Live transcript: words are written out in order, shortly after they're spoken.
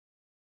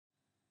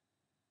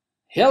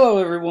Hello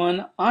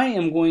everyone, I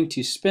am going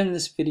to spend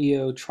this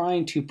video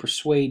trying to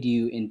persuade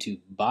you into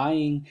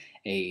buying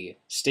a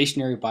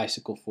stationary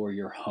bicycle for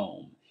your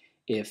home.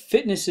 If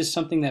fitness is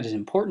something that is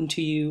important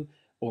to you,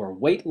 or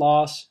weight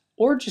loss,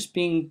 or just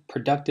being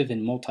productive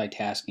in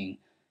multitasking,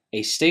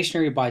 a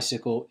stationary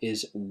bicycle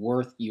is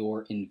worth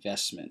your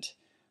investment.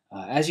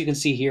 As you can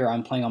see here,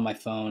 I'm playing on my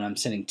phone, I'm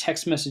sending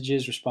text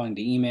messages, responding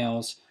to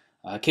emails.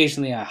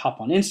 Occasionally I hop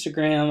on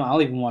Instagram,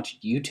 I'll even watch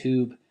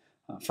YouTube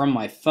from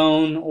my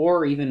phone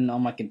or even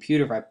on my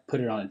computer if I put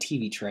it on a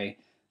TV tray.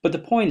 But the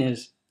point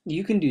is,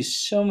 you can do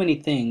so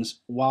many things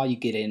while you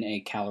get in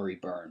a calorie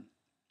burn.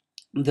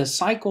 The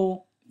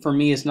cycle for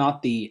me is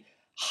not the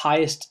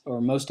highest or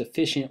most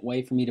efficient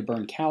way for me to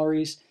burn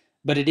calories,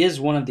 but it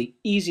is one of the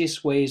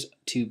easiest ways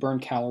to burn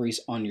calories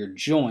on your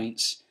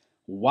joints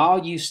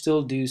while you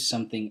still do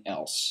something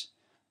else.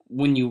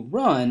 When you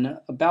run,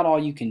 about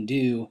all you can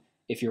do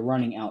if you're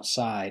running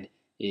outside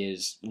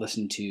is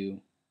listen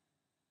to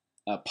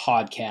a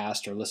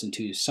podcast or listen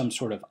to some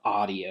sort of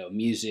audio,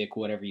 music,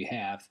 whatever you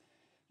have.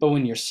 But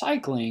when you're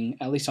cycling,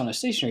 at least on a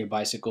stationary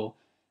bicycle,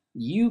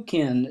 you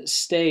can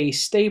stay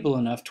stable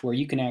enough to where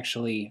you can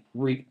actually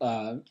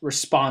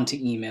respond to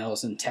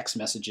emails and text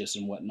messages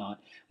and whatnot.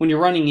 When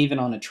you're running even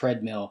on a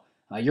treadmill,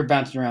 you're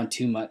bouncing around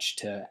too much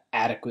to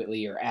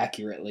adequately or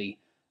accurately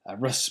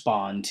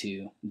respond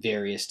to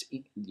various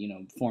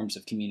forms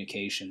of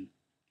communication.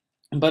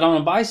 But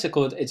on a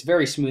bicycle, it's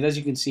very smooth. As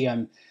you can see,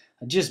 I'm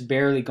just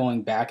barely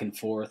going back and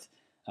forth.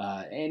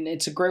 And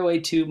it's a great way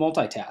to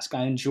multitask.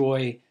 I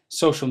enjoy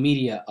social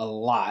media a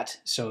lot,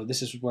 so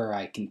this is where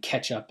I can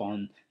catch up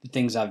on the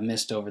things I've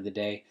missed over the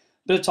day.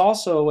 But it's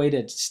also a way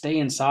to stay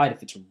inside.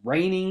 If it's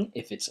raining,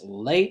 if it's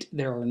late,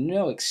 there are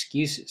no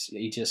excuses.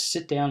 You just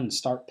sit down and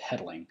start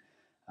pedaling.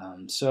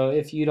 So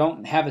if you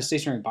don't have a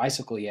stationary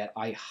bicycle yet,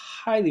 I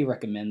highly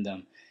recommend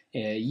them.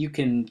 You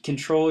can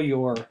control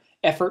your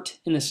effort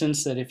in the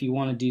sense that if you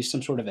want to do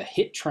some sort of a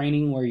HIIT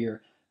training where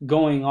you're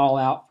going all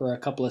out for a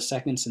couple of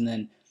seconds and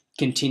then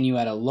continue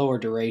at a lower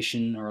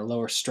duration or a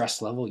lower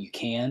stress level, you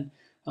can.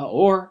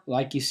 Or,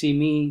 like you see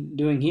me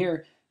doing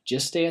here,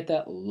 just stay at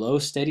that low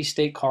steady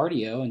state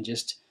cardio and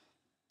just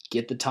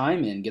get the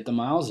time in, get the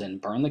miles in,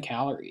 burn the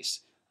calories.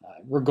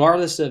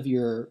 Regardless of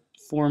your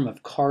form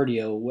of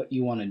cardio, what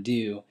you want to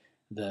do,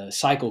 the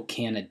cycle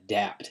can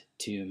adapt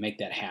to make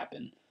that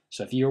happen.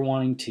 So if you're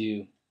wanting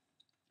to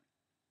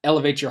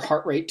elevate your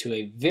heart rate to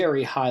a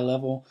very high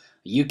level,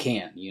 you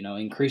can,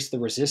 increase the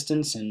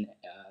resistance and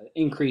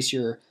increase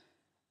your,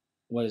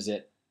 what is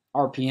it,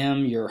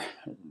 RPM, your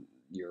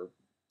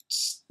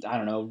I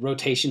don't know,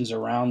 rotations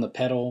around the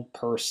pedal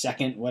per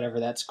second, whatever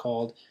that's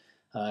called.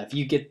 If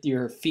you get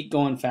your feet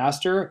going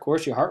faster, of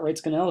course, your heart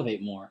rate's going to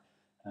elevate more.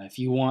 If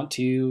you want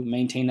to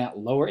maintain that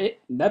lower,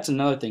 that's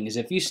another thing, is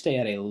if you stay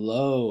at a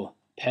low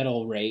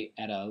pedal rate,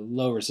 at a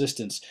low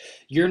resistance,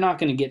 you're not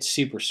going to get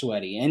super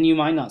sweaty, and you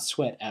might not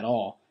sweat at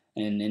all.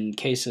 And in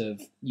case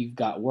of you've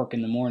got work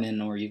in the morning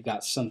or you've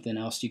got something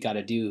else you got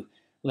to do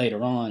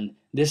later on,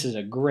 this is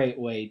a great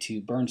way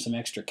to burn some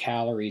extra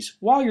calories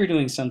while you're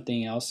doing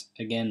something else,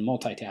 again,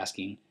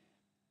 multitasking,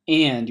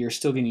 and you're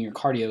still getting your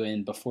cardio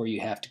in before you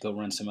have to go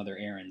run some other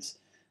errands.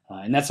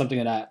 And that's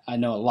something that I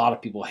know a lot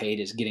of people hate,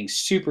 is getting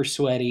super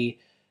sweaty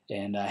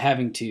and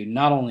having to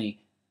not only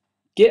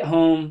get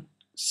home,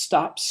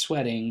 stop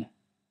sweating,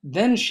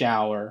 then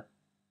shower,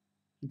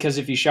 because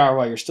if you shower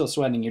while you're still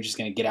sweating, you're just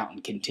going to get out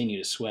and continue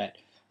to sweat.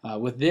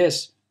 With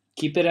this,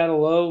 keep it at a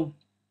low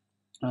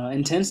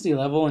intensity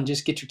level and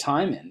just get your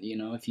time in.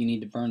 If you need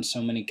to burn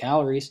so many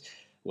calories,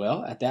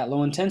 well, at that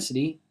low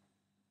intensity,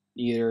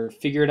 either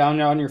figure it out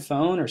on your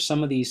phone, or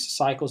some of these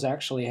cycles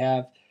actually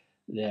have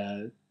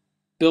the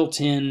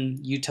built-in,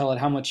 you tell it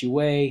how much you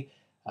weigh,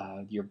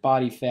 your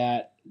body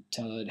fat,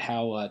 tell it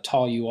how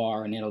tall you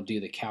are, and it'll do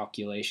the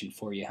calculation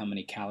for you how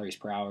many calories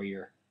per hour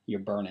you're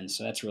burning.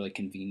 So that's really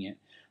convenient.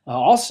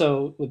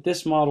 Also, with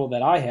this model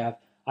that I have,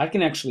 I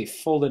can actually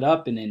fold it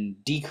up and then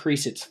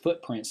decrease its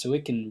footprint so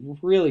it can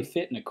really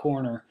fit in a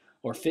corner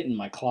or fit in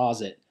my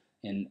closet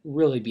and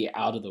really be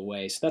out of the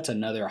way. So that's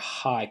another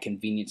high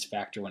convenience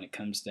factor when it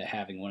comes to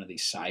having one of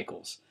these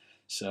cycles.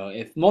 So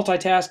if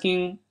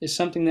multitasking is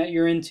something that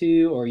you're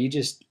into, or you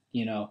just,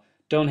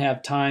 don't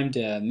have time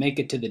to make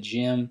it to the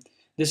gym,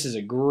 this is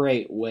a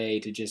great way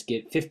to just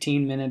get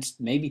 15 minutes,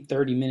 maybe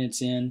 30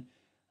 minutes in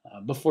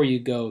before you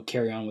go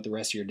carry on with the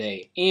rest of your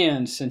day.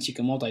 And since you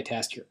can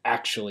multitask, you're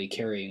actually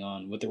carrying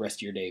on with the rest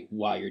of your day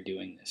while you're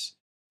doing this.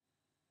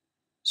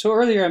 So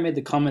earlier I made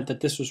the comment that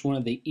this was one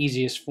of the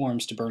easiest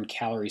forms to burn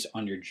calories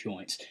on your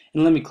joints.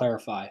 And let me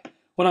clarify.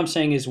 What I'm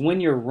saying is,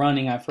 when you're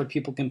running, I've heard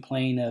people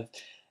complain of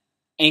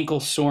ankle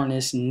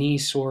soreness, knee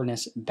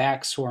soreness,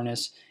 back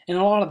soreness, and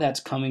a lot of that's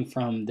coming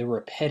from the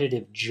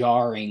repetitive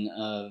jarring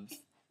of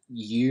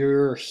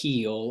your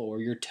heel or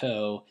your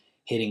toe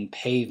hitting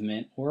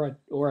pavement or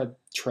a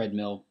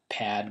treadmill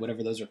pad,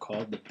 whatever those are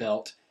called, the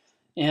belt.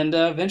 And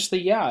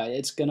eventually, yeah,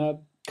 it's going to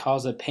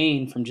cause a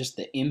pain from just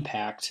the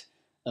impact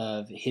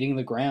of hitting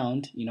the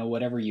ground,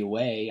 whatever you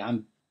weigh.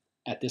 I'm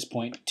at this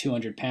point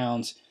 200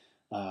 pounds.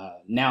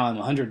 Now I'm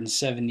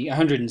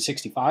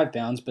 165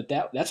 pounds, but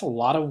that's a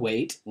lot of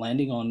weight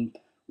landing on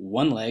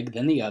one leg,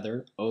 then the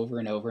other, over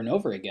and over and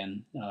over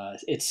again.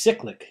 It's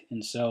cyclic,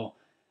 and so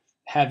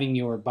having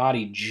your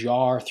body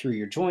jar through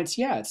your joints,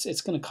 yeah,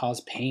 it's going to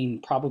cause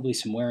pain, probably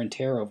some wear and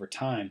tear over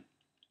time.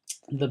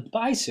 The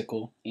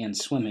bicycle and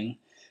swimming,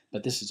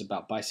 but this is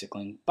about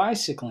bicycling.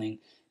 Bicycling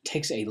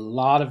takes a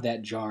lot of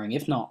that jarring,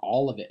 if not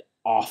all of it,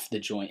 off the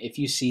joint. If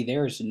you see,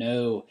 there's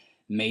no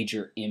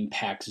major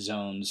impact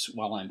zones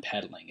while I'm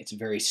pedaling. It's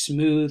very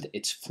smooth,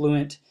 it's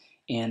fluent,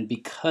 and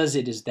because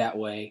it is that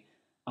way,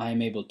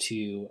 I'm able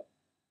to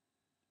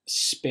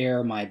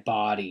spare my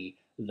body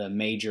the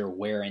major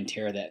wear and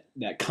tear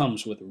that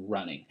comes with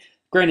running.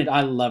 Granted,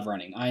 I love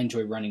running. I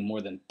enjoy running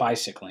more than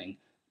bicycling,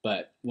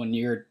 but when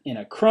you're in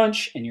a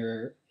crunch and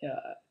you're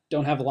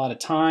don't have a lot of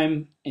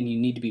time and you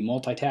need to be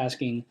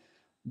multitasking,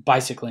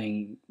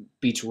 bicycling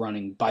beats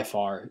running by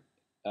far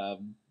uh,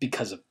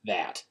 because of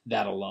that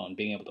alone,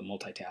 being able to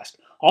multitask.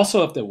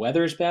 Also, if the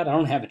weather is bad, I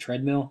don't have a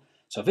treadmill.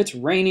 So if it's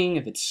raining,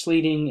 if it's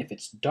sleeting, if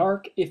it's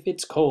dark, if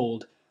it's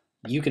cold,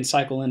 you can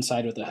cycle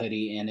inside with a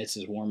hoodie and it's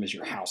as warm as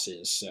your house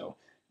is. So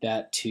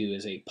that too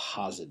is a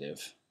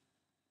positive.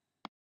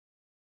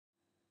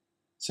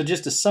 So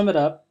just to sum it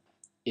up,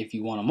 if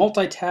you want to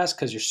multitask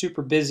because you're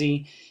super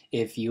busy,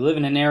 if you live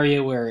in an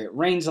area where it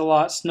rains a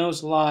lot,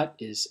 snows a lot,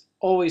 is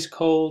always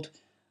cold,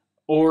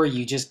 or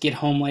you just get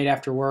home late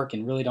after work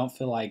and really don't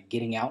feel like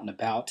getting out and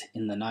about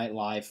in the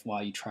nightlife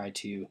while you try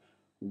to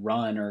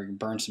run or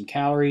burn some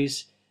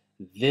calories,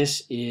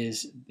 this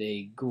is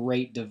a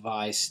great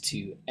device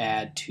to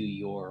add to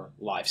your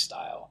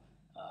lifestyle.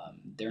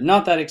 They're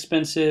not that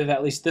expensive,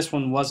 at least this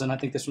one wasn't. I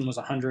think this one was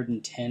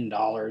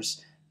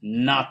 $110.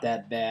 Not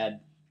that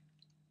bad,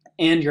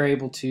 and you're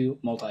able to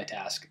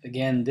multitask.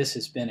 Again, this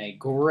has been a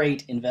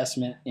great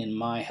investment in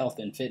my health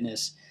and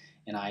fitness,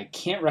 and I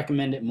can't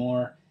recommend it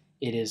more.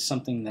 It is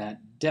something that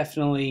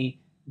definitely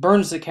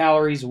burns the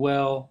calories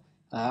well.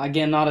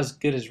 Again, not as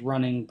good as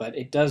running, but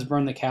it does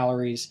burn the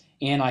calories,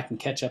 and I can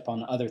catch up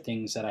on other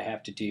things that I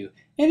have to do.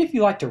 And if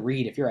you like to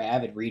read, if you're an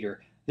avid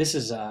reader, this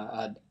is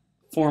a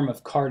form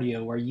of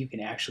cardio where you can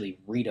actually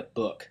read a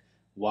book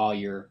while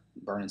you're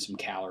burning some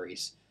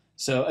calories.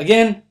 So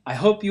again, I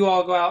hope you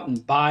all go out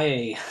and buy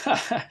a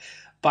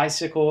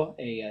bicycle,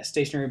 a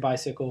stationary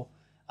bicycle,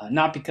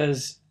 not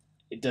because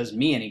it does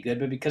me any good,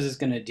 but because it's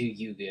going to do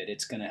you good.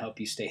 It's going to help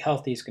you stay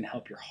healthy. It's going to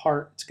help your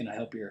heart. It's going to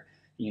help your,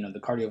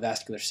 the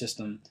cardiovascular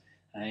system,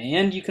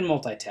 and you can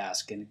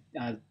multitask. And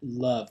I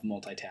love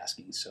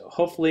multitasking. So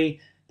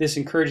hopefully this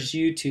encourages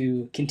you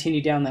to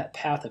continue down that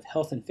path of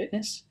health and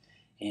fitness.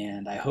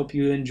 And I hope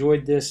you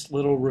enjoyed this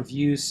little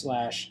review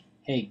slash,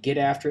 hey, get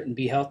after it and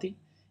be healthy.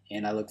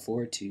 And I look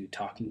forward to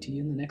talking to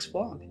you in the next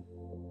vlog.